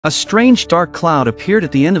A strange dark cloud appeared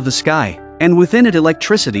at the end of the sky, and within it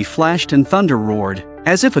electricity flashed and thunder roared,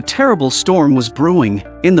 as if a terrible storm was brewing.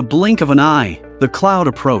 In the blink of an eye, the cloud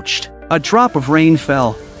approached. A drop of rain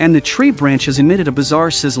fell, and the tree branches emitted a bizarre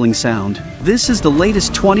sizzling sound. This is the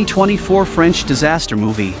latest 2024 French disaster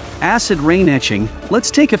movie, Acid Rain Etching. Let's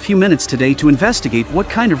take a few minutes today to investigate what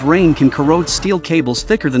kind of rain can corrode steel cables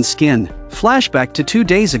thicker than skin. Flashback to 2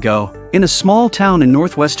 days ago, in a small town in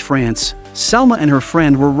northwest France, Selma and her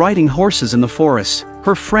friend were riding horses in the forest.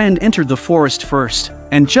 Her friend entered the forest first,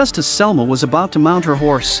 and just as Selma was about to mount her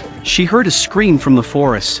horse, she heard a scream from the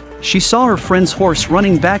forest. She saw her friend's horse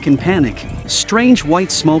running back in panic, strange white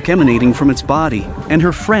smoke emanating from its body, and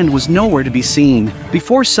her friend was nowhere to be seen.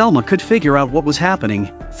 Before Selma could figure out what was happening,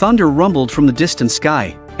 thunder rumbled from the distant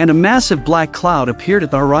sky, and a massive black cloud appeared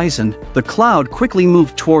at the horizon. The cloud quickly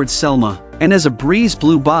moved towards Selma, and as a breeze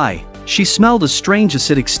blew by, she smelled a strange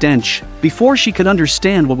acidic stench. Before she could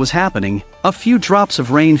understand what was happening, a few drops of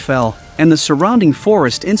rain fell, and the surrounding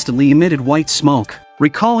forest instantly emitted white smoke.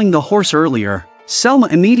 Recalling the horse earlier, Selma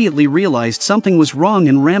immediately realized something was wrong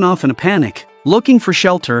and ran off in a panic, looking for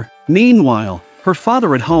shelter. Meanwhile, her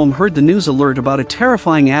father at home heard the news alert about a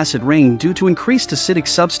terrifying acid rain due to increased acidic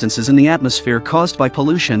substances in the atmosphere caused by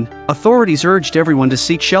pollution. Authorities urged everyone to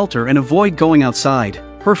seek shelter and avoid going outside.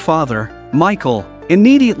 Her father, Michael,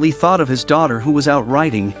 immediately thought of his daughter who was out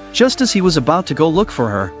riding. Just as he was about to go look for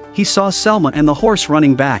her, he saw Selma and the horse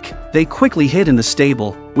running back. They quickly hid in the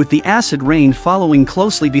stable, with the acid rain following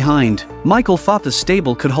closely behind. Michael thought the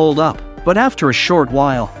stable could hold up, but after a short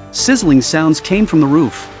while, sizzling sounds came from the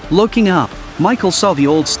roof. Looking up, Michael saw the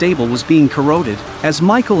old stable was being corroded. As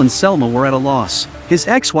Michael and Selma were at a loss, his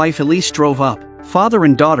ex-wife Elise drove up. Father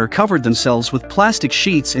and daughter covered themselves with plastic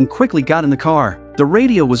sheets and quickly got in the car. The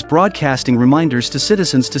radio was broadcasting reminders to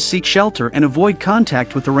citizens to seek shelter and avoid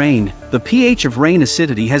contact with the rain. The pH of rain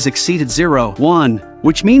acidity has exceeded 0.1,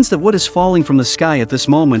 which means that what is falling from the sky at this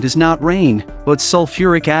moment is not rain, but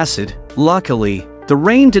sulfuric acid. Luckily, the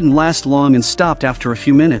rain didn't last long and stopped after a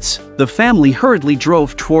few minutes. The family hurriedly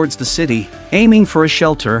drove towards the city, aiming for a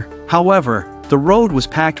shelter. However, the road was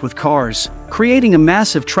packed with cars, creating a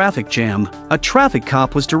massive traffic jam. A traffic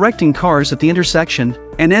cop was directing cars at the intersection,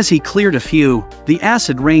 and as he cleared a few, the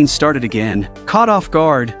acid rain started again. Caught off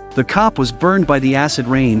guard, the cop was burned by the acid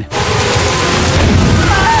rain.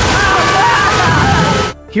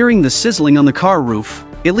 Hearing the sizzling on the car roof,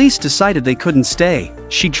 Elise decided they couldn't stay.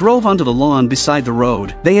 She drove onto the lawn beside the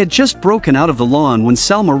road. They had just broken out of the lawn when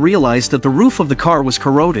Selma realized that the roof of the car was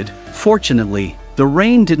corroded. Fortunately, the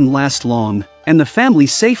rain didn't last long, and the family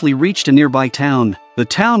safely reached a nearby town. The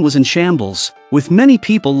town was in shambles, with many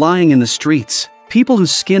people lying in the streets, people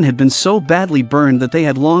whose skin had been so badly burned that they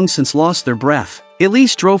had long since lost their breath.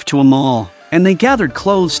 Elise drove to a mall, and they gathered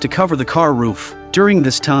clothes to cover the car roof. During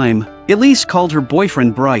this time, Elise called her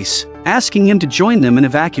boyfriend Bryce, asking him to join them in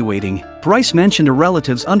evacuating. Bryce mentioned a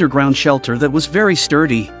relative's underground shelter that was very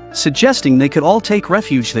sturdy, suggesting they could all take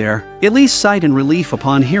refuge there. Elise sighed in relief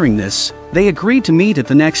upon hearing this. They agreed to meet at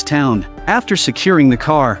the next town. After securing the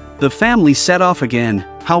car, the family set off again.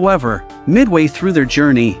 However, midway through their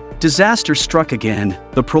journey, disaster struck again.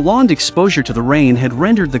 The prolonged exposure to the rain had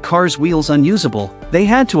rendered the car's wheels unusable. They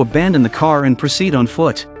had to abandon the car and proceed on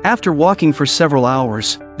foot. After walking for several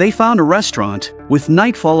hours, they found a restaurant. With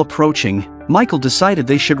nightfall approaching, Michael decided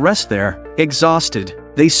they should rest there. Exhausted,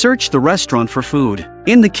 they searched the restaurant for food.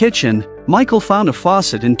 In the kitchen, Michael found a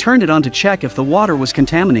faucet and turned it on to check if the water was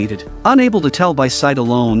contaminated. Unable to tell by sight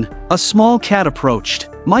alone, a small cat approached.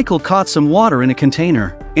 Michael caught some water in a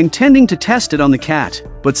container, intending to test it on the cat,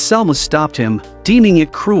 but Selma stopped him, deeming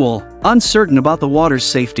it cruel. Uncertain about the water's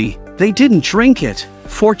safety, they didn't drink it.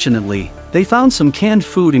 Fortunately, they found some canned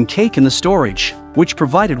food and cake in the storage, which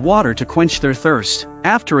provided water to quench their thirst.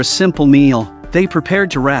 After a simple meal, they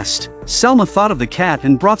prepared to rest. Selma thought of the cat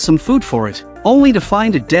and brought some food for it, only to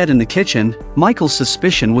find it dead in the kitchen. Michael's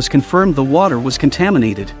suspicion was confirmed: the water was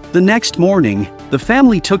contaminated. The next morning, the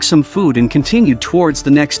family took some food and continued towards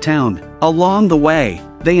the next town. Along the way,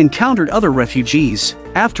 they encountered other refugees.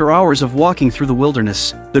 After hours of walking through the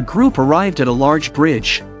wilderness, the group arrived at a large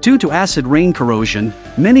bridge. Due to acid rain corrosion,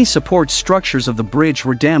 many support structures of the bridge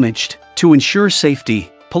were damaged. To ensure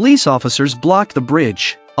safety, police officers blocked the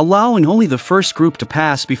bridge, allowing only the first group to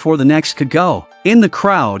pass before the next could go. In the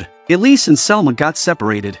crowd, Elise and Selma got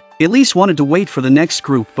separated. Elise wanted to wait for the next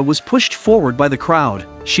group but was pushed forward by the crowd.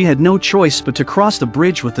 She had no choice but to cross the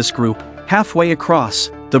bridge with this group. Halfway across,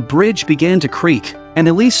 the bridge began to creak, and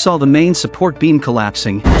Elise saw the main support beam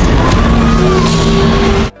collapsing.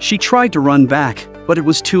 She tried to run back, but it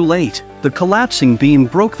was too late. The collapsing beam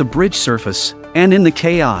broke the bridge surface, and in the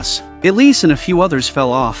chaos, Elise and a few others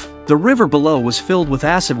fell off. The river below was filled with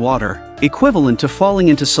acid water, equivalent to falling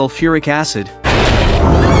into sulfuric acid.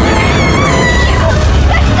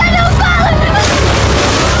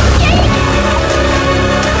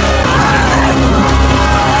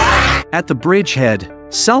 At the bridgehead,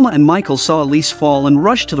 Selma and Michael saw Elise fall and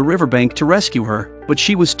rushed to the riverbank to rescue her, but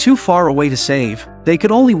she was too far away to save. They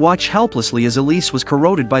could only watch helplessly as Elise was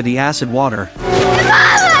corroded by the acid water.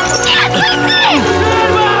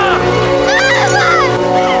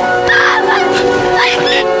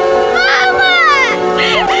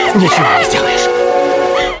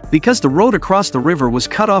 Because the road across the river was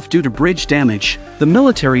cut off due to bridge damage, the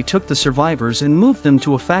military took the survivors and moved them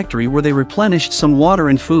to a factory where they replenished some water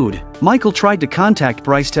and food. Michael tried to contact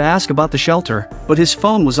Bryce to ask about the shelter, but his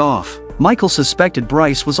phone was off. Michael suspected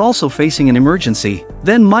Bryce was also facing an emergency.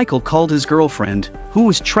 Then Michael called his girlfriend, who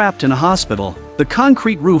was trapped in a hospital. The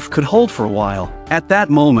concrete roof could hold for a while. At that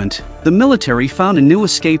moment, the military found a new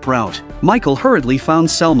escape route. Michael hurriedly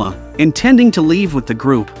found Selma, intending to leave with the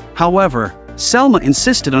group. However, Selma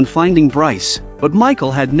insisted on finding Bryce, but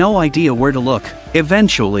Michael had no idea where to look.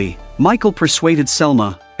 Eventually, Michael persuaded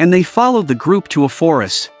Selma, and they followed the group to a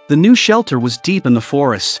forest. The new shelter was deep in the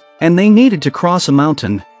forest, and they needed to cross a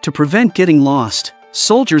mountain. To prevent getting lost,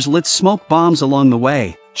 soldiers lit smoke bombs along the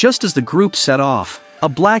way. Just as the group set off, a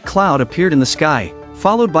black cloud appeared in the sky,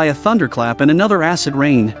 followed by a thunderclap and another acid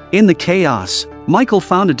rain. In the chaos, Michael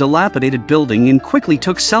found a dilapidated building and quickly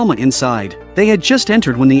took Selma inside. They had just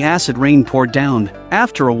entered when the acid rain poured down.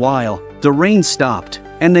 After a while, the rain stopped,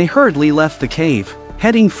 and they hurriedly left the cave,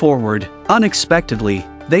 heading forward. Unexpectedly,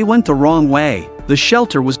 they went the wrong way. The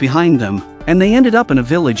shelter was behind them, and they ended up in a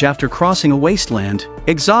village after crossing a wasteland.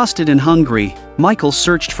 Exhausted and hungry, Michael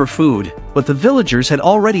searched for food, but the villagers had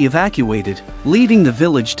already evacuated, leaving the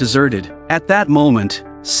village deserted. At that moment,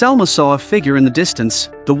 Selma saw a figure in the distance.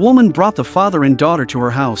 The woman brought the father and daughter to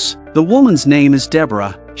her house. The woman's name is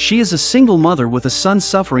Deborah. She is a single mother with a son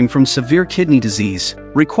suffering from severe kidney disease,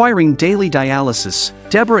 requiring daily dialysis.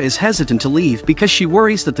 Deborah is hesitant to leave because she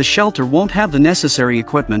worries that the shelter won't have the necessary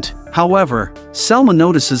equipment. However, Selma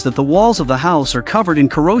notices that the walls of the house are covered in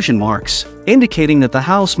corrosion marks, indicating that the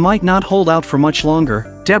house might not hold out for much longer.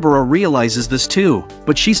 Deborah realizes this too,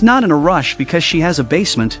 but she's not in a rush because she has a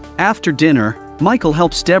basement. After dinner, Michael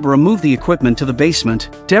helps Deborah move the equipment to the basement.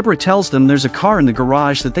 Deborah tells them there's a car in the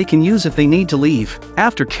garage that they can use if they need to leave.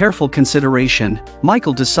 After careful consideration,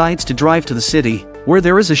 Michael decides to drive to the city, where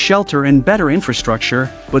there is a shelter and better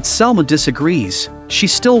infrastructure, but Selma disagrees. She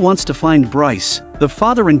still wants to find Bryce. The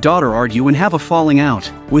father and daughter argue and have a falling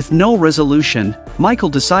out. With no resolution, Michael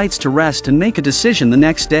decides to rest and make a decision the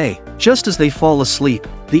next day. Just as they fall asleep,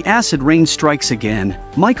 the acid rain strikes again.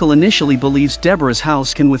 Michael initially believes Deborah's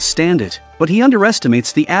house can withstand it, but he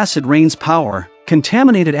underestimates the acid rain's power.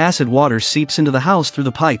 Contaminated acid water seeps into the house through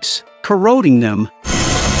the pipes, corroding them.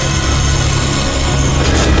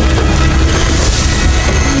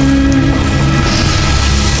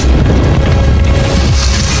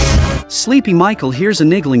 Sleepy Michael hears a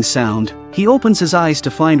niggling sound. He opens his eyes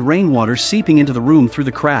to find rainwater seeping into the room through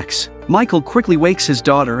the cracks. Michael quickly wakes his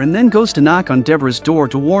daughter and then goes to knock on Deborah's door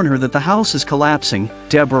to warn her that the house is collapsing.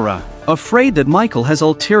 Deborah, afraid that Michael has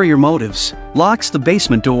ulterior motives, locks the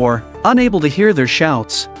basement door, unable to hear their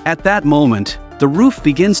shouts. At that moment, the roof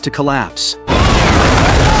begins to collapse.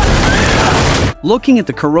 Looking at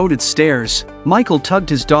the corroded stairs, Michael tugged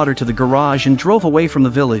his daughter to the garage and drove away from the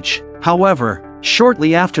village. However,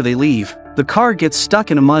 shortly after they leave, the car gets stuck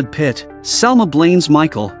in a mud pit. Selma blames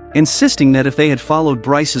Michael, insisting that if they had followed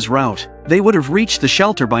Bryce's route, they would have reached the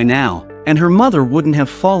shelter by now, and her mother wouldn't have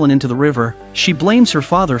fallen into the river. She blames her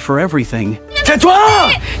father for everything.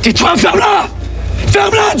 Tais-toi! Tais-toi, ferme-la!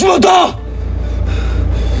 Ferme-la, tu m'entends?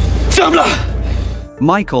 Ferme-la!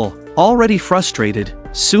 Michael, already frustrated,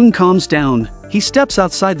 soon calms down. He steps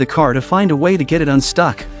outside the car to find a way to get it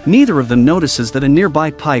unstuck. Neither of them notices that a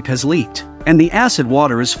nearby pipe has leaked, and the acid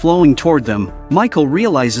water is flowing toward them. Michael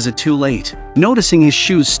realizes it too late. Noticing his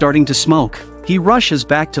shoes starting to smoke, he rushes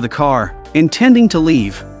back to the car, intending to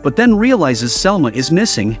leave, but then realizes Selma is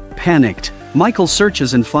missing. Panicked, Michael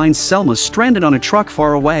searches and finds Selma stranded on a truck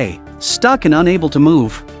far away. Stuck and unable to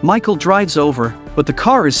move, Michael drives over, but the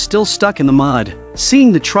car is still stuck in the mud.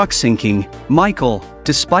 Seeing the truck sinking, Michael,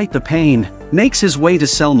 despite the pain, makes his way to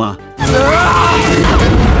Selma.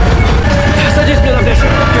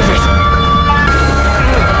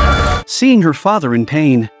 Seeing her father in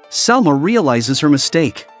pain, Selma realizes her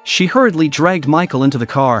mistake. She hurriedly dragged Michael into the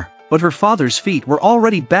car, but her father's feet were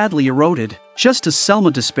already badly eroded. Just as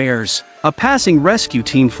Selma despairs, a passing rescue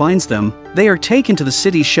team finds them. They are taken to the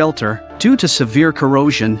city's shelter. Due to severe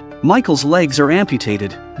corrosion, Michael's legs are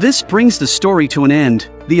amputated. This brings the story to an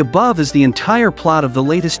end. The above is the entire plot of the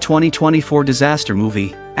latest 2024 disaster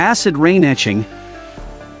movie, Acid Rain Etching,